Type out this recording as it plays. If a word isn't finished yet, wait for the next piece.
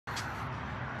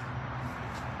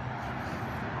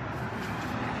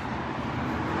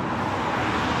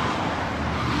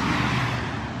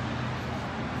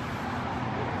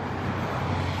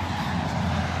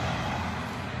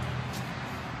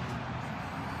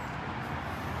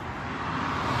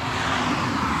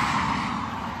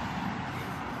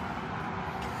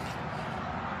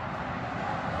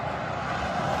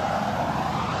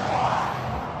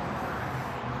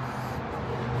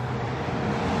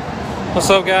What's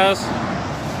up,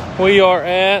 guys? We are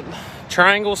at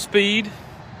Triangle Speed.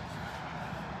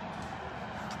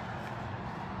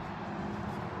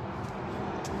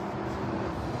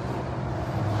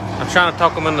 I'm trying to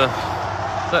talk them into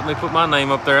let me put my name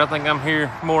up there. I think I'm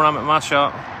here more than I'm at my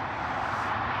shop.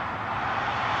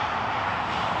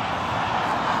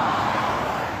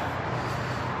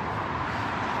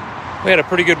 We had a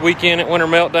pretty good weekend at Winter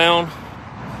Meltdown.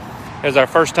 It was our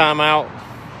first time out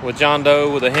with John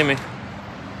Doe with a Hemi.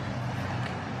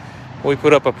 We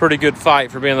put up a pretty good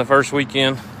fight for being the first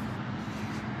weekend.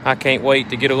 I can't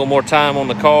wait to get a little more time on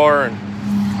the car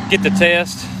and get the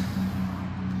test.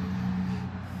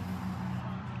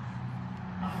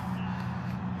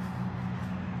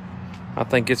 I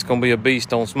think it's going to be a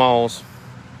beast on smalls.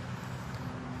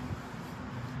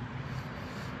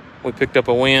 We picked up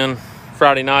a win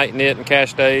Friday night in it and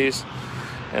cash days.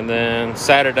 And then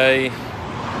Saturday,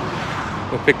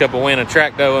 we picked up a win at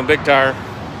Track Doe and Big Tire.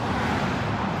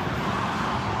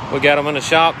 We got them in the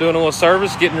shop doing a little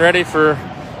service, getting ready for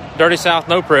Dirty South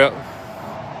No Prep.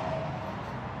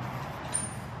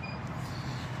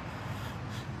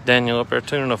 Daniel up there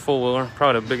tuning a four-wheeler,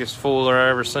 probably the biggest four-wheeler I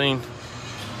ever seen.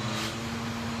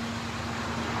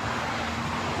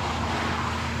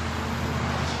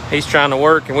 He's trying to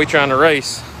work and we trying to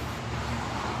race.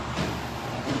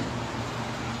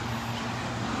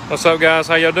 What's up, guys?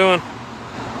 How y'all doing?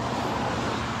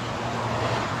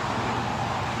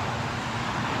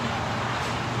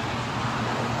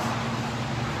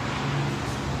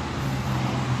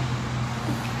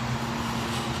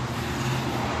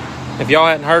 If y'all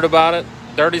hadn't heard about it,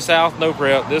 Dirty South No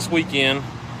Prep this weekend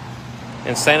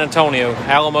in San Antonio,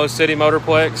 Alamo City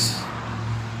Motorplex.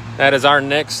 That is our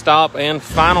next stop and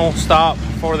final stop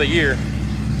for the year.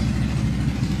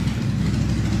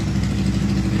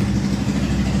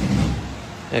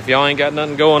 If y'all ain't got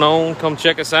nothing going on, come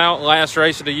check us out. Last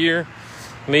race of the year.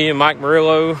 Me and Mike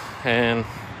Murillo and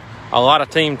a lot of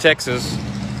Team Texas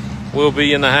will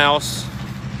be in the house.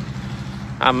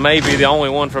 I may be the only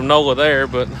one from NOLA there,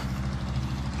 but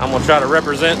I'm going to try to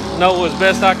represent NOLA as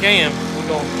best I can. We're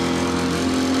going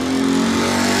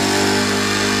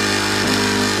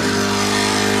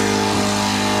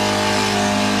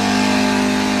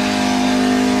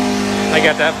They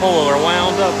got that puller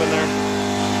wound up in there.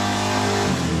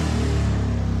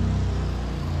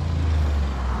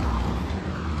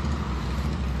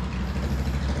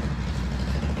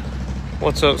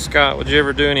 What's up, Scott? Would you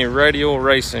ever do any radial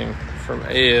racing? From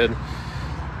Ed.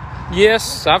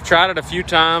 Yes, I've tried it a few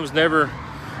times. Never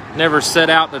set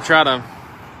out to try to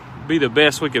be the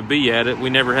best we could be at it. We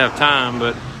never have time,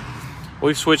 but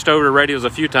we've switched over to radials a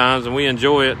few times and we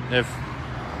enjoy it.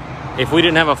 If we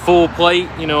didn't have a full plate,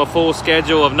 you know, a full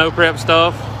schedule of no prep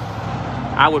stuff,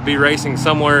 I would be racing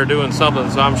somewhere doing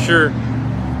something. So I'm sure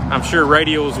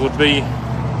radials would be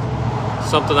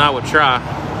something I would try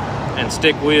and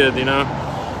stick with, you know.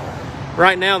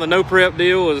 Right now the no prep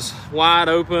deal is wide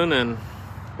open and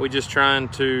we just trying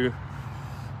to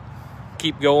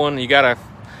keep going. You gotta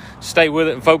stay with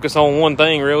it and focus on one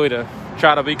thing really to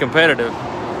try to be competitive.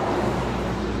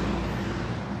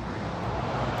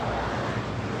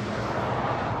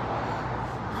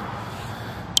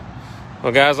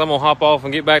 Well, guys, I'm gonna hop off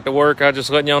and get back to work. I just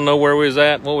letting y'all know where we was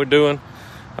at, what we're doing.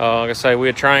 Like I say, we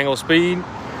at Triangle Speed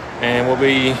and we'll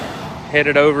be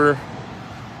headed over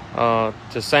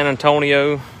to San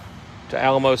Antonio to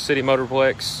Alamo City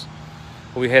Motorplex.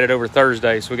 We headed over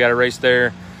Thursday, so we got a race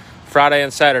there Friday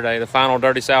and Saturday, the final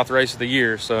Dirty South race of the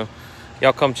year. So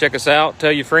y'all come check us out,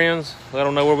 tell your friends, let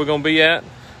them know where we're gonna be at,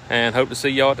 and hope to see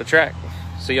y'all at the track.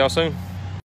 See y'all soon.